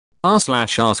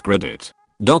r/AskReddit.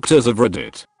 Doctors of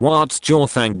Reddit. What's your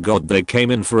thank god they came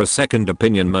in for a second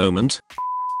opinion moment?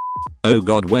 Oh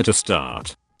god, where to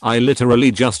start? I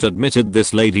literally just admitted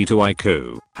this lady to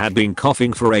IQ. Had been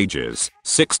coughing for ages.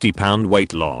 60-pound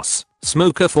weight loss.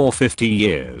 Smoker for 50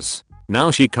 years.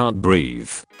 Now she can't breathe.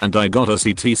 And I got a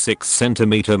CT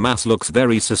 6cm mass, looks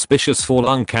very suspicious for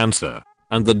lung cancer.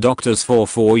 And the doctors for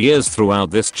 4 years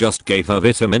throughout this just gave her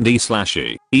vitamin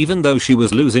D/E, even though she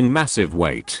was losing massive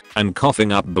weight and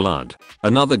coughing up blood.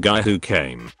 Another guy who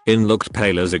came in looked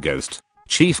pale as a ghost.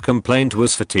 Chief complaint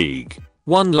was fatigue.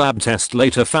 One lab test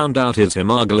later found out his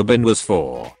hemoglobin was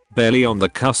 4, barely on the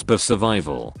cusp of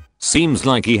survival. Seems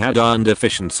like he had iron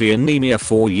deficiency anemia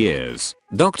for years.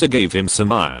 Doctor gave him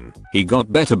some iron. He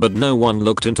got better, but no one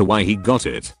looked into why he got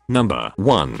it. Number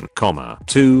 1,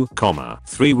 2,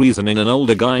 3 reason in an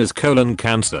older guy's colon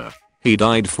cancer. He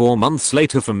died 4 months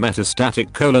later from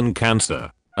metastatic colon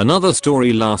cancer. Another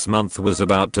story last month was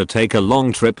about to take a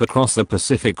long trip across the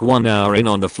Pacific. 1 hour in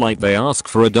on the flight they ask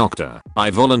for a doctor.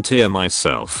 I volunteer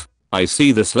myself. I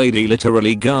see this lady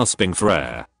literally gasping for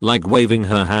air, like waving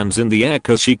her hands in the air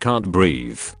cause she can't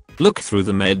breathe. Look through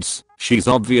the meds, she's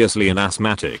obviously an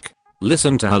asthmatic.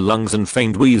 Listen to her lungs and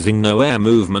faint wheezing, no air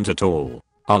movement at all.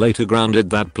 I later grounded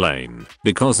that plane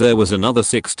because there was another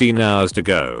 16 hours to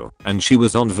go and she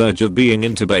was on verge of being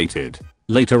intubated.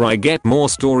 Later I get more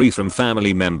story from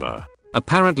family member.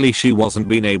 Apparently she wasn't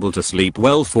been able to sleep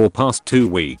well for past 2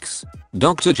 weeks.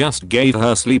 Doctor just gave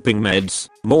her sleeping meds,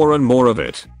 more and more of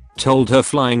it. Told her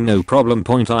flying no problem.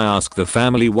 I ask the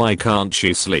family why can't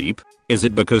she sleep? Is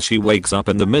it because she wakes up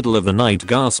in the middle of the night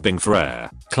gasping for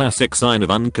air? Classic sign of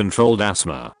uncontrolled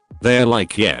asthma. They're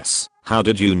like, yes. How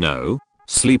did you know?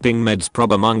 Sleeping meds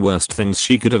prob among worst things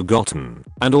she could have gotten,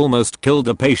 and almost killed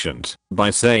the patient by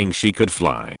saying she could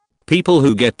fly. People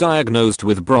who get diagnosed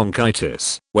with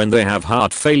bronchitis when they have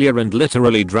heart failure and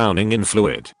literally drowning in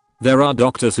fluid. There are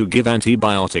doctors who give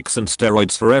antibiotics and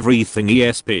steroids for everything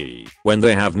ESP when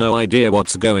they have no idea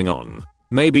what's going on.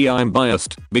 Maybe I'm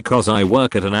biased because I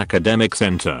work at an academic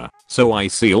center, so I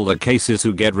see all the cases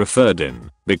who get referred in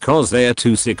because they're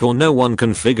too sick or no one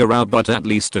can figure out, but at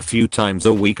least a few times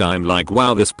a week I'm like,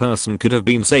 wow, this person could have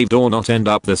been saved or not end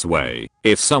up this way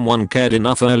if someone cared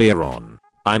enough earlier on.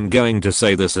 I'm going to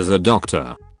say this as a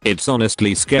doctor. It's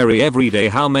honestly scary every day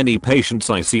how many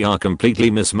patients I see are completely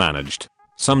mismanaged.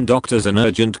 Some doctors in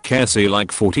urgent care see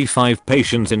like 45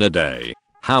 patients in a day.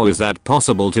 How is that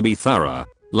possible to be thorough?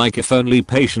 Like if only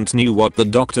patients knew what the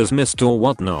doctors missed or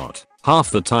whatnot.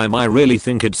 Half the time I really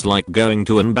think it's like going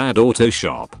to an bad auto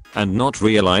shop and not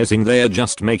realizing they are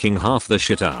just making half the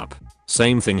shit up.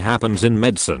 Same thing happens in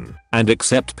medicine, and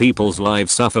except people's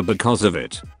lives suffer because of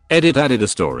it. Edit added a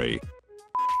story.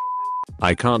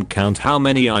 I can't count how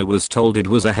many I was told it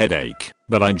was a headache,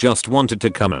 but I just wanted to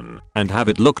come in and have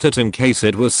it looked at in case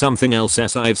it was something else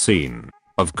as I've seen.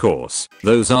 Of course,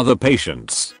 those are the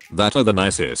patients that are the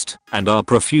nicest and are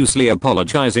profusely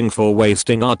apologizing for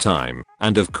wasting our time.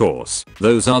 And of course,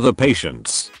 those are the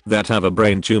patients that have a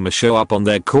brain tumor show up on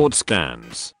their court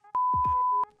scans.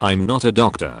 I'm not a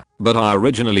doctor, but I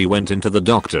originally went into the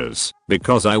doctors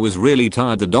because I was really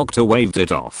tired. The doctor waved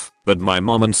it off, but my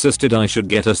mom insisted I should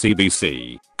get a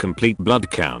CBC, complete blood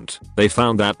count. They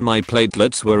found that my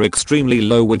platelets were extremely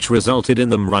low, which resulted in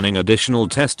them running additional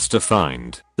tests to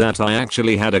find that I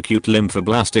actually had acute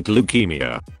lymphoblastic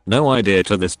leukemia. No idea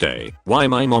to this day why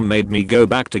my mom made me go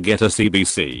back to get a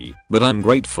CBC, but I'm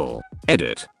grateful.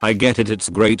 Edit, I get it, it's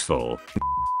grateful.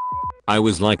 I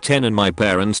was like 10 and my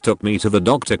parents took me to the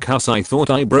doctor cause I thought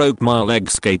I broke my leg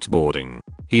skateboarding.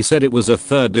 He said it was a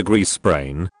 3rd degree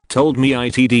sprain, told me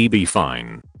it'd be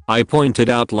fine. I pointed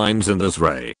out lines in this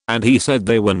ray, and he said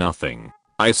they were nothing.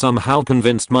 I somehow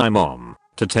convinced my mom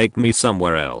to take me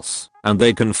somewhere else, and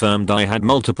they confirmed I had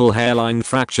multiple hairline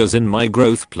fractures in my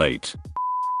growth plate.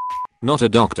 Not a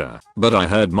doctor, but I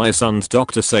heard my son's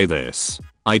doctor say this.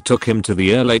 I took him to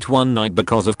the ER late one night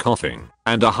because of coughing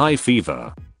and a high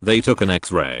fever. They took an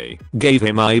x-ray, gave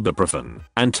him ibuprofen,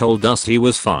 and told us he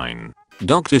was fine.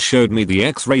 Doctor showed me the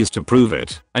x-rays to prove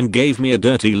it, and gave me a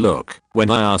dirty look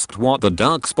when I asked what the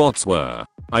dark spots were.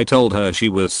 I told her she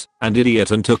was an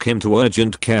idiot and took him to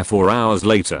urgent care 4 hours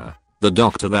later. The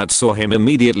doctor that saw him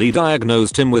immediately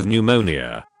diagnosed him with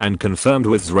pneumonia and confirmed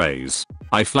with x-rays.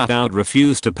 I flat out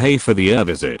refused to pay for the ER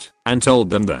visit and told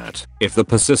them that if they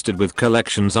persisted with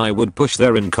collections I would push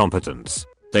their incompetence.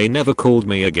 They never called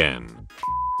me again.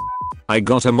 I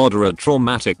got a moderate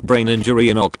traumatic brain injury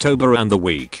in October, and the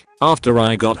week after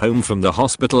I got home from the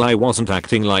hospital I wasn't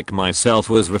acting like myself,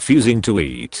 was refusing to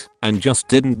eat, and just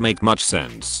didn't make much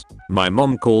sense. My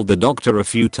mom called the doctor a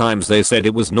few times. They said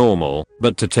it was normal,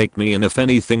 but to take me in if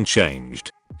anything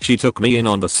changed. She took me in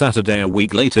on the Saturday a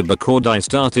week later because I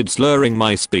started slurring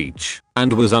my speech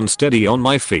and was unsteady on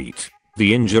my feet.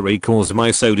 The injury caused my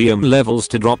sodium levels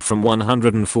to drop from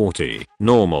 140,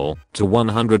 normal, to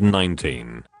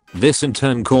 119. This in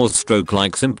turn caused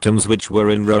stroke-like symptoms, which were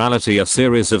in reality a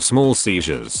series of small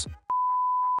seizures.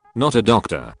 Not a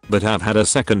doctor, but have had a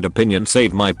second opinion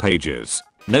save my pages.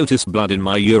 Noticed blood in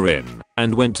my urine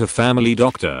and went to family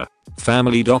doctor.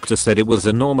 Family doctor said it was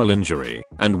a normal injury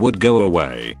and would go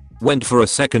away. Went for a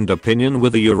second opinion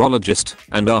with a urologist,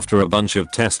 and after a bunch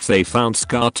of tests they found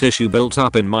scar tissue built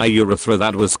up in my urethra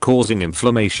that was causing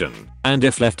inflammation, and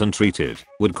if left untreated,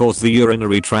 would cause the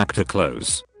urinary tract to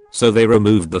close. So they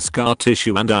removed the scar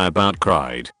tissue, and I about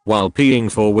cried while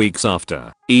peeing for weeks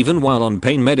after, even while on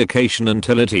pain medication,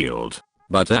 until it healed.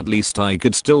 But at least I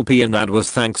could still pee, and that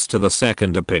was thanks to the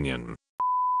second opinion.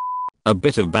 A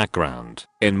bit of background.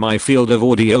 In my field of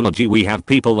audiology we have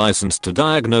people licensed to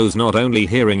diagnose not only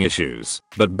hearing issues,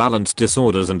 but balance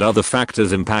disorders and other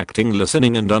factors impacting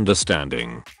listening and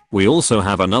understanding. We also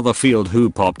have another field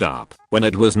who popped up when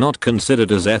it was not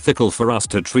considered as ethical for us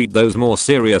to treat those more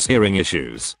serious hearing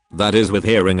issues, that is with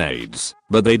hearing aids,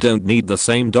 but they don't need the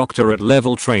same doctorate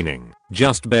level training,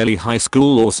 just barely high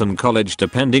school or some college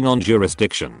depending on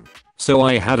jurisdiction. So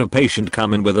I had a patient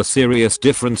come in with a serious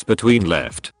difference between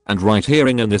left and right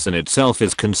hearing, and this in itself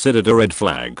is considered a red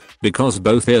flag because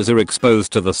both ears are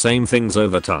exposed to the same things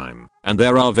over time, and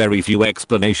there are very few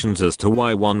explanations as to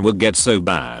why one would get so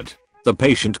bad. The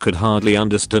patient could hardly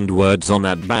understand words on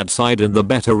that bad side, and the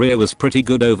better ear was pretty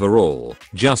good overall,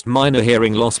 just minor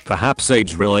hearing loss, perhaps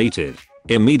age related.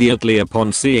 Immediately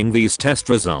upon seeing these test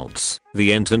results,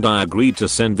 the aunt and I agreed to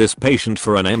send this patient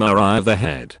for an MRI of the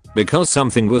head because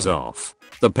something was off.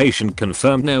 The patient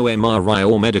confirmed no MRI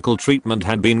or medical treatment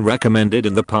had been recommended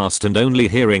in the past, and only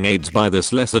hearing aids by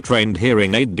this lesser trained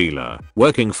hearing aid dealer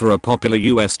working for a popular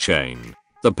US chain.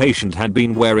 The patient had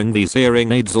been wearing these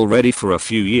hearing aids already for a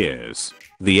few years.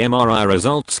 The MRI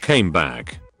results came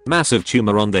back. Massive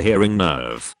tumor on the hearing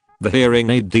nerve. The hearing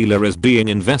aid dealer is being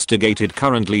investigated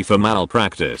currently for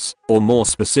malpractice, or more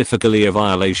specifically a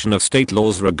violation of state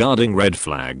laws regarding red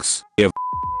flags.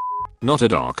 Not a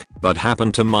doc, but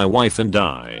happened to my wife and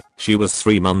I. She was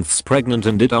 3 months pregnant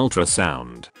and did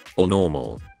ultrasound. All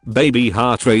normal. Baby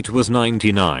heart rate was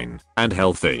 99 and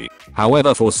healthy.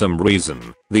 However, for some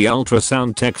reason, the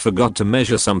ultrasound tech forgot to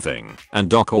measure something,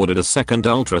 and doc ordered a second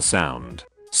ultrasound.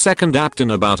 Second happened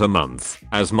in about a month,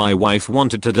 as my wife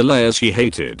wanted to delay as she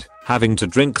hated having to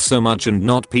drink so much and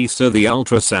not pee, so the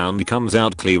ultrasound comes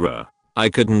out clearer. I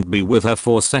couldn't be with her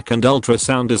for second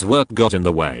ultrasound as work got in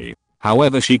the way.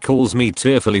 However, she calls me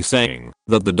tearfully saying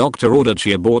that the doctor ordered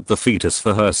she abort the fetus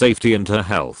for her safety and her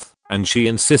health, and she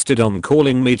insisted on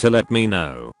calling me to let me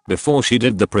know before she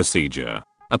did the procedure.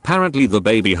 Apparently the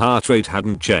baby heart rate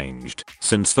hadn't changed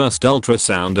since first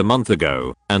ultrasound a month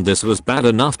ago, and this was bad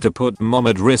enough to put mom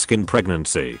at risk in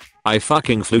pregnancy. I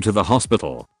fucking flew to the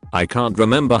hospital. I can't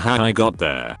remember how I got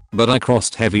there, but I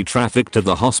crossed heavy traffic to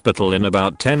the hospital in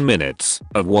about 10 minutes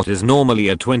of what is normally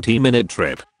a 20-minute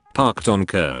trip. Parked on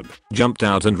curb, jumped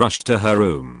out and rushed to her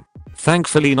room.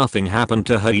 Thankfully nothing happened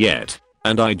to her yet,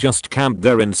 and I just camped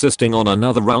there insisting on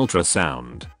another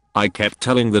ultrasound. I kept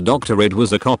telling the doctor it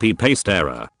was a copy-paste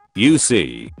error. You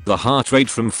see, the heart rate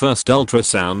from first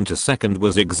ultrasound to second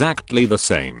was exactly the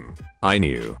same. I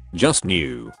just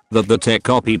knew, that the tech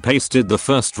copy-pasted the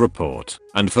first report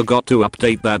and forgot to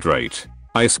update that rate.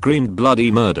 I screamed bloody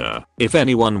murder if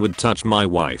anyone would touch my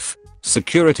wife.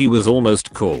 Security was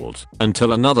almost called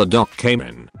until another doc came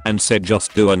in and said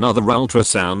just do another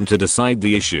ultrasound to decide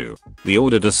the issue. They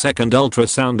ordered a second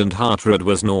ultrasound and heart rate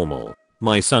was normal.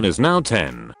 My son is now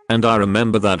 10, and I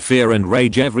remember that fear and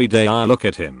rage every day I look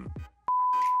at him.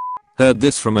 Heard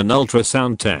this from an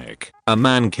ultrasound tech. A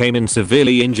man came in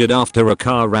severely injured after a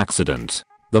car accident.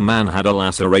 The man had a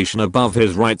laceration above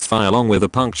his right thigh along with a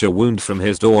puncture wound from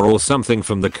his door or something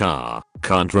from the car.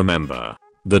 Can't remember.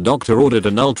 The doctor ordered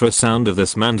an ultrasound of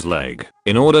this man's leg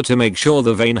in order to make sure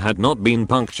the vein had not been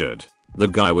punctured. The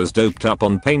guy was doped up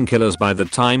on painkillers by the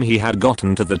time he had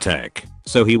gotten to the tech,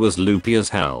 so he was loopy as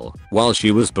hell. While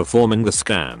she was performing the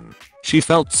scan, she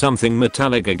felt something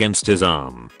metallic against his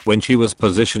arm when she was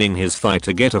positioning his thigh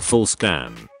to get a full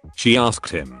scan. She asked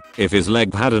him if his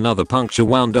leg had another puncture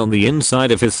wound on the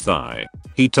inside of his thigh.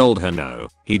 He told her no,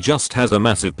 he just has a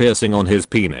massive piercing on his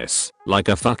penis, like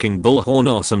a fucking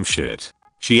bullhorn or some shit.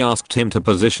 She asked him to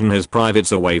position his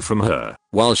privates away from her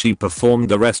while she performed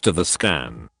the rest of the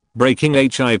scan. Breaking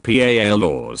HIPAA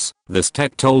laws, this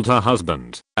tech told her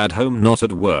husband, at home not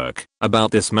at work,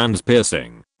 about this man's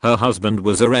piercing. Her husband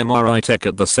was a MRI tech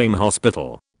at the same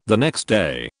hospital. The next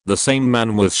day, the same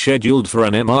man was scheduled for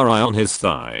an MRI on his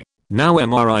thigh. Now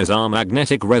MRIs are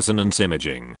magnetic resonance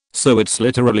imaging, so it's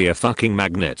literally a fucking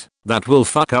magnet that will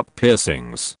fuck up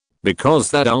piercings. Because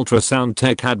that ultrasound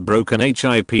tech had broken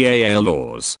HIPAA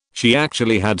laws, she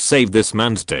actually had saved this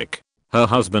man's dick. Her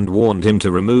husband warned him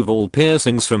to remove all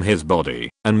piercings from his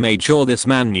body and made sure this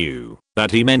man knew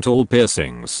that he meant all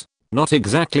piercings. Not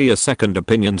exactly a second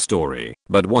opinion story,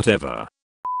 but whatever.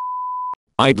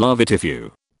 I'd love it if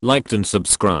you liked and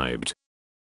subscribed.